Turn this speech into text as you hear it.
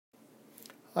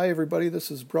Hi, everybody.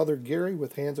 This is Brother Gary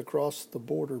with Hands Across the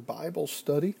Border Bible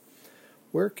Study.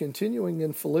 We're continuing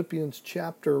in Philippians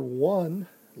chapter 1.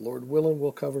 Lord willing,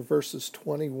 we'll cover verses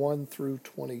 21 through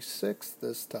 26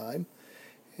 this time.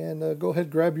 And go ahead,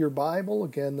 grab your Bible.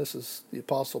 Again, this is the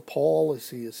Apostle Paul as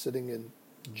he is sitting in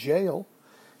jail,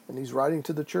 and he's writing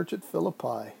to the church at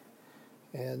Philippi.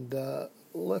 And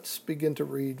let's begin to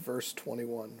read verse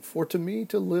 21. For to me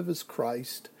to live is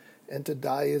Christ, and to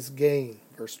die is gain.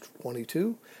 Verse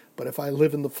 22, but if I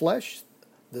live in the flesh,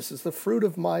 this is the fruit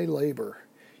of my labor.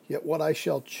 Yet what I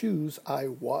shall choose I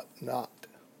wot not.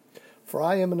 For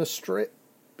I am in a strait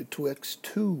betwixt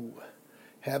two,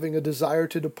 having a desire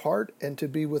to depart and to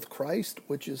be with Christ,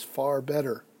 which is far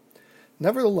better.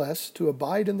 Nevertheless, to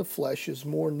abide in the flesh is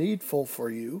more needful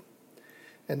for you.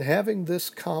 And having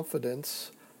this confidence,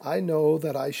 I know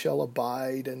that I shall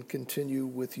abide and continue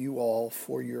with you all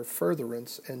for your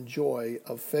furtherance and joy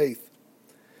of faith,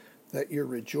 that your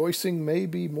rejoicing may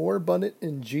be more abundant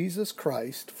in Jesus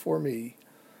Christ for me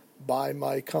by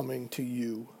my coming to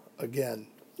you again.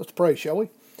 Let's pray, shall we?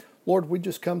 Lord, we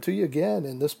just come to you again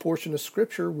in this portion of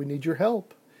Scripture. We need your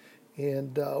help,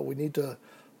 and we need to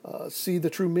see the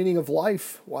true meaning of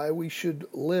life, why we should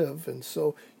live, and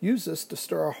so use this to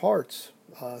stir our hearts.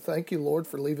 Thank you, Lord,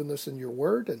 for leaving this in your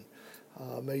word, and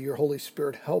may your Holy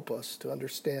Spirit help us to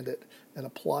understand it and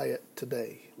apply it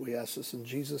today. We ask this in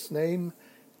Jesus' name.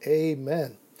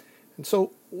 Amen. And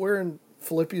so we're in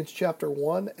Philippians chapter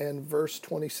 1 and verse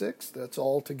 26. That's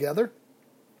all together.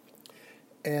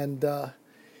 And the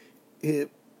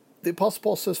Apostle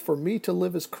Paul says, for me to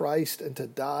live is Christ and to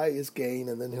die is gain.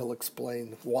 And then he'll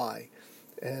explain why.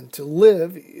 And to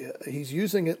live, he's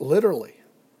using it literally.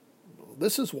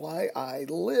 This is why I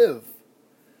live.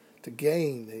 To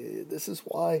gain. This is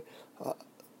why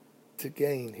to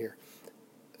gain here.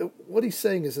 What he's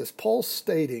saying is this. Paul's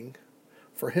stating,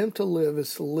 for him to live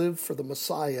is to live for the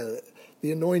Messiah,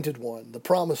 the anointed one, the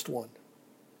promised one.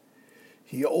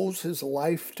 He owes his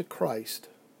life to Christ.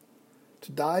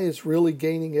 To die is really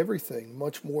gaining everything,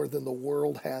 much more than the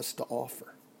world has to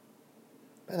offer.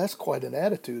 Man, that's quite an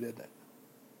attitude, isn't it?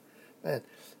 Man,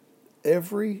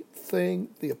 everything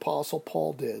the Apostle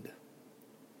Paul did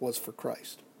was for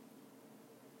Christ.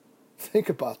 Think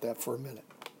about that for a minute.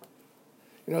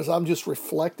 You know, as I'm just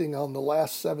reflecting on the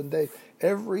last 7 days,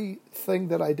 everything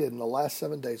that I did in the last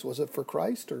 7 days, was it for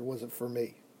Christ or was it for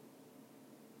me?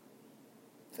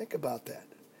 Think about that.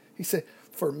 He said,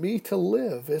 for me to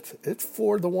live, it's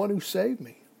for the one who saved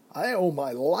me. I owe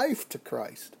my life to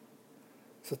Christ.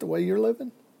 Is that the way you're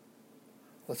living?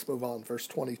 Let's move on. Verse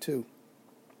 22.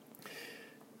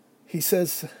 He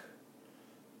says,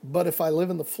 but if I live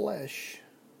in the flesh,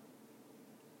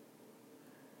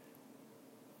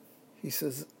 he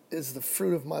says, is the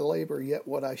fruit of my labor, yet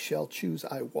what I shall choose,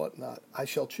 I want not. I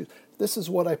shall choose. This is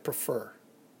what I prefer.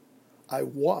 I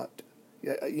want.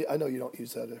 Yeah, I know you don't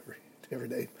use that every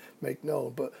day, make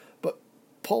known, but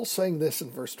Paul's saying this in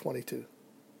verse 22.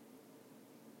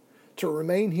 To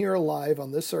remain here alive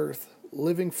on this earth,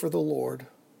 living for the Lord,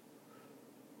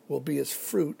 will be his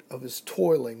fruit of his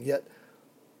toiling, yet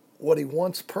what he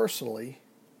wants personally,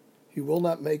 he will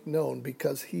not make known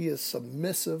because he is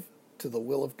submissive to the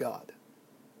will of God.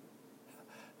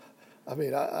 I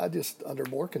mean, I just under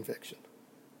more conviction.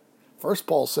 First,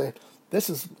 Paul's saying, this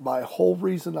is my whole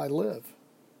reason I live.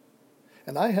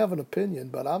 And I have an opinion,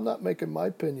 but I'm not making my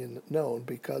opinion known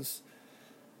because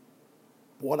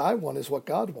what I want is what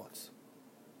God wants.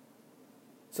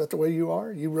 Is that the way you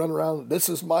are? You run around, this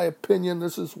is my opinion,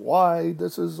 this is why,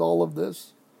 this is all of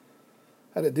this.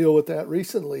 I had to deal with that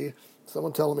recently.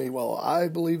 Someone telling me, well, I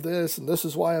believe this, and this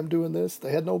is why I'm doing this.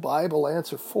 They had no Bible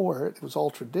answer for it. It was all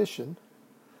tradition.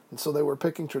 And so they were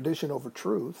picking tradition over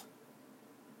truth.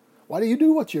 Why do you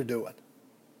do what you're doing?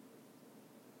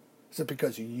 Is it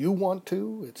because you want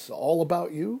to? It's all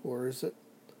about you? Or is it,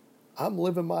 I'm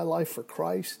living my life for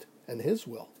Christ and his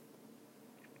will?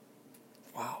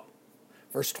 Wow.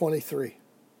 Verse 23.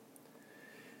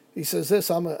 He says this,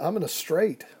 I'm in a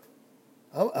strait.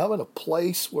 I'm in a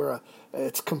place where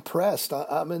it's compressed.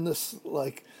 I'm in this,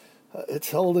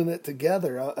 it's holding it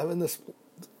together. I'm in this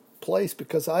place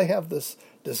because I have this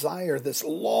desire, this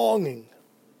longing.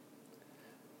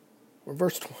 Or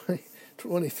verse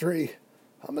 23,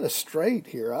 I'm in a strait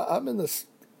here. I'm in this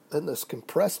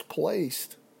compressed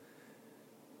place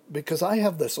because I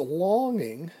have this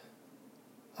longing.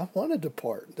 I want to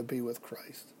depart and to be with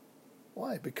Christ.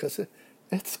 Why? Because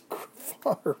it's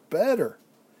far better.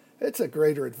 It's a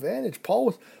greater advantage.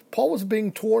 Paul was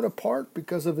being torn apart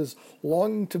because of his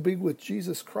longing to be with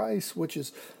Jesus Christ, which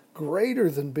is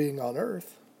greater than being on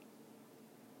earth.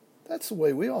 That's the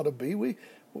way we ought to be.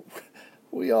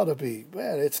 We ought to be.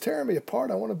 Man, it's tearing me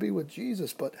apart. I want to be with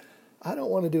Jesus, but I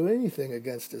don't want to do anything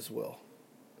against his will.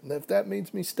 And if that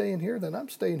means me staying here, then I'm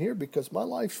staying here because my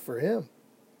life's for him.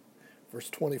 Verse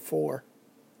 24.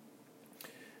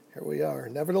 Here we are.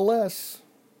 Nevertheless,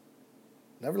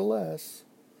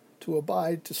 to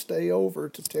abide, to stay over,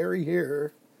 to tarry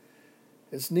here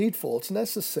is needful. It's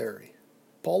necessary.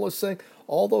 Paul is saying,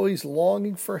 although he's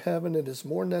longing for heaven, it is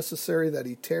more necessary that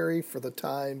he tarry for the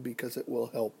time because it will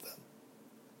help them.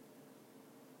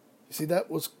 You see, that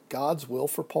was God's will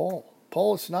for Paul.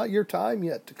 Paul, it's not your time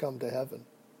yet to come to heaven.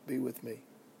 Be with me.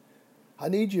 I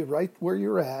need you right where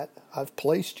you're at. I've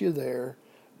placed you there.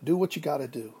 Do what you got to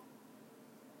do.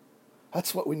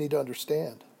 That's what we need to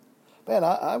understand. Man,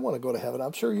 I want to go to heaven.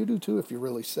 I'm sure you do too if you're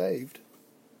really saved.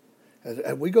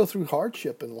 And we go through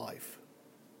hardship in life.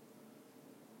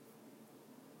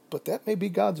 But that may be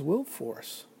God's will for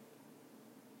us.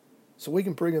 So we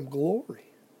can bring him glory.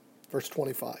 Verse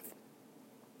 25.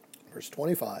 Verse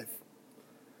 25.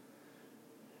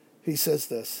 He says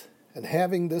this, and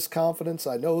having this confidence,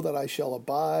 I know that I shall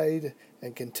abide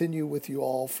and continue with you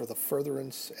all for the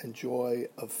furtherance and joy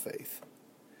of faith.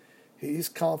 He's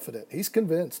confident. He's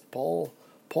convinced.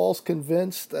 Paul's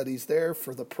convinced that he's there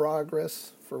for the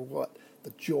progress, for what?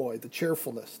 The joy, the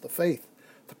cheerfulness, the faith,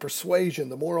 the persuasion,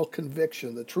 the moral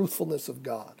conviction, the truthfulness of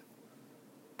God.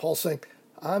 Paul's saying,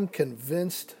 I'm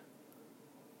convinced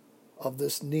of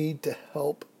this need to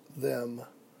help them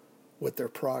with their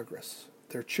progress,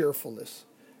 their cheerfulness,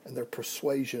 and their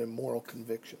persuasion and moral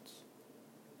convictions.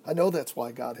 I know that's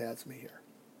why God has me here.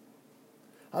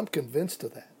 I'm convinced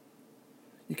of that.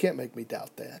 You can't make me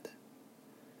doubt that.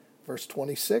 Verse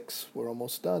 26, we're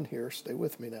almost done here. Stay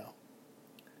with me now.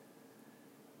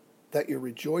 That your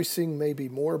rejoicing may be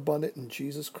more abundant in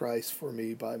Jesus Christ for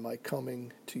me by my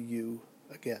coming to you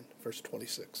again. Verse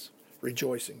 26.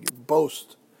 Rejoicing. You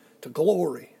boast to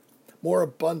glory. More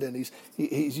abundant.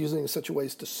 He's using it in such a way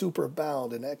as to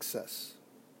superabound in excess.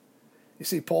 You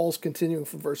see, Paul's continuing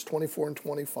from verse 24 and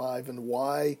 25 and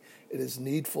why it is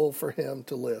needful for him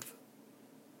to live.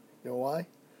 You know why?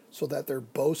 So that their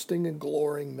boasting and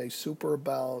glorying may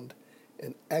superabound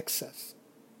in excess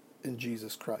in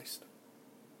Jesus Christ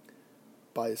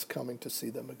by his coming to see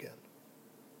them again.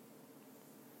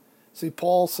 See,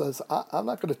 Paul says, I'm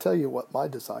not going to tell you what my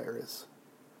desire is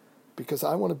because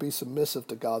I want to be submissive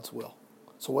to God's will.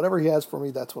 So whatever he has for me,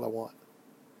 that's what I want.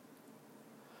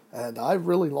 And I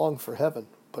really long for heaven,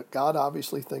 but God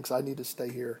obviously thinks I need to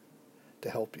stay here to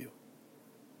help you.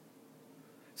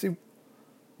 See,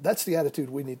 that's the attitude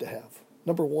we need to have.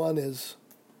 Number one is,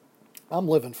 I'm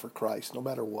living for Christ no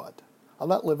matter what. I'm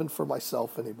not living for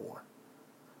myself anymore.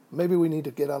 Maybe we need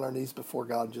to get on our knees before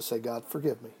God and just say, God,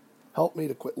 forgive me. Help me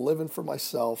to quit living for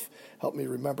myself. Help me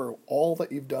remember all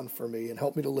that you've done for me and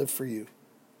help me to live for you.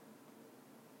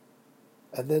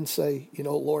 And then say, you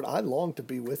know, Lord, I long to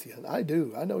be with you. And I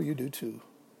do. I know you do too.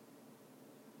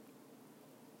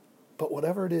 But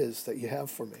whatever it is that you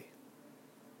have for me,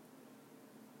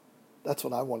 that's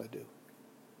what I want to do.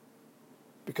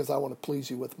 Because I want to please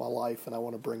you with my life and I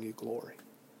want to bring you glory.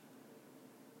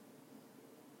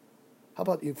 How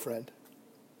about you, friend?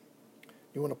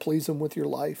 You want to please him with your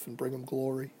life and bring him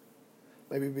glory?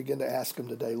 Maybe begin to ask him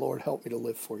today, Lord, help me to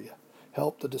live for you.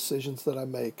 Help the decisions that I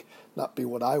make not be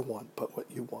what I want, but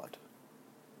what you want.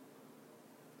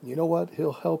 And you know what?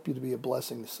 He'll help you to be a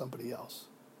blessing to somebody else.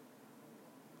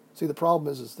 See, the problem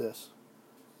is this.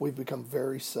 We've become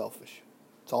very selfish.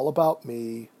 It's all about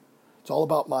me. It's all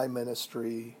about my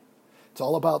ministry. It's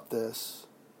all about this.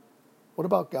 What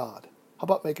about God? How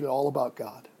about making it all about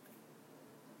God?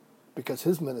 Because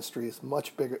his ministry is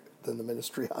much bigger than the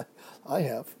ministry I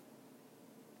have.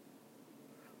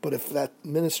 But if that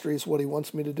ministry is what he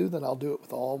wants me to do, then I'll do it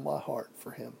with all my heart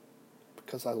for him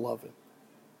because I love him.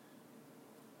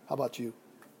 How about you?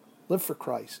 Live for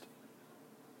Christ.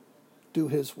 Do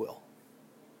his will.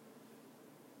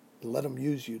 And let him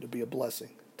use you to be a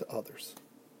blessing to others.